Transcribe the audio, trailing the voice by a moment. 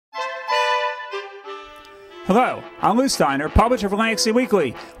Hello, I'm Steiner, publisher of Atlantic City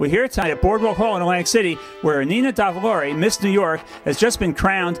Weekly. We're here tonight at Boardwalk Hall in Atlantic City, where Nina Davuluri, Miss New York, has just been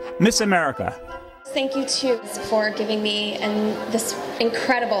crowned Miss America. Thank you, too, for giving me this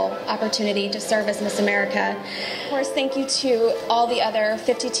incredible opportunity to serve as Miss America. Of course, thank you to all the other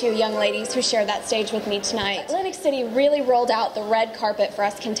 52 young ladies who shared that stage with me tonight. Atlantic City really rolled out the red carpet for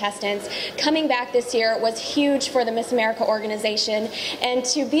us contestants. Coming back this year was huge for the Miss America organization, and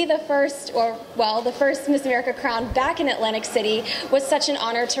to be the first Miss America crowned back in Atlantic City was such an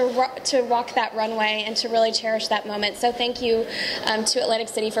honor to walk that runway and to really cherish that moment. So thank you to Atlantic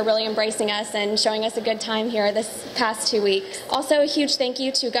City for really embracing us and showing us a good time here this past 2 weeks. Also, a huge thank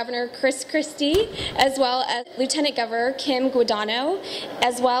you to Governor Chris Christie, as well as Lieutenant Governor Kim Guadagno,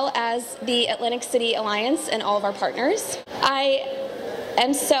 as well as the Atlantic City Alliance and all of our partners. I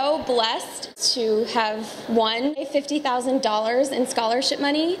am so blessed to have won $50,000 in scholarship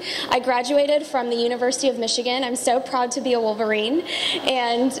money. I graduated from the University of Michigan. I'm so proud to be a Wolverine,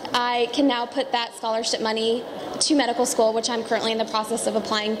 and I can now put that scholarship money to medical school, which I'm currently in the process of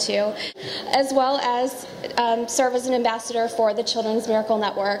applying to, as well as serve as an ambassador for the Children's Miracle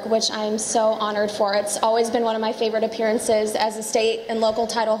Network, which I'm so honored for. It's always been one of my favorite appearances as a state and local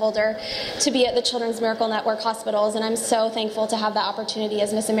title holder to be at the Children's Miracle Network hospitals, and I'm so thankful to have that opportunity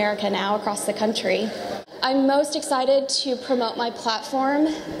as Miss America now across the country. I'm most excited to promote my platform,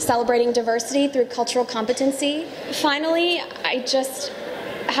 celebrating diversity through cultural competency. Finally, I just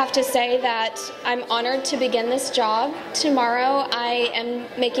have to say that I'm honored to begin this job. Tomorrow I am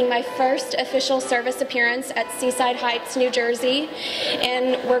making my first official service appearance at Seaside Heights, New Jersey,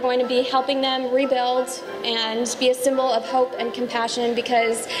 and we're going to be helping them rebuild and be a symbol of hope and compassion,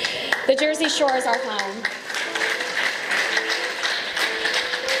 because the Jersey Shore is our home.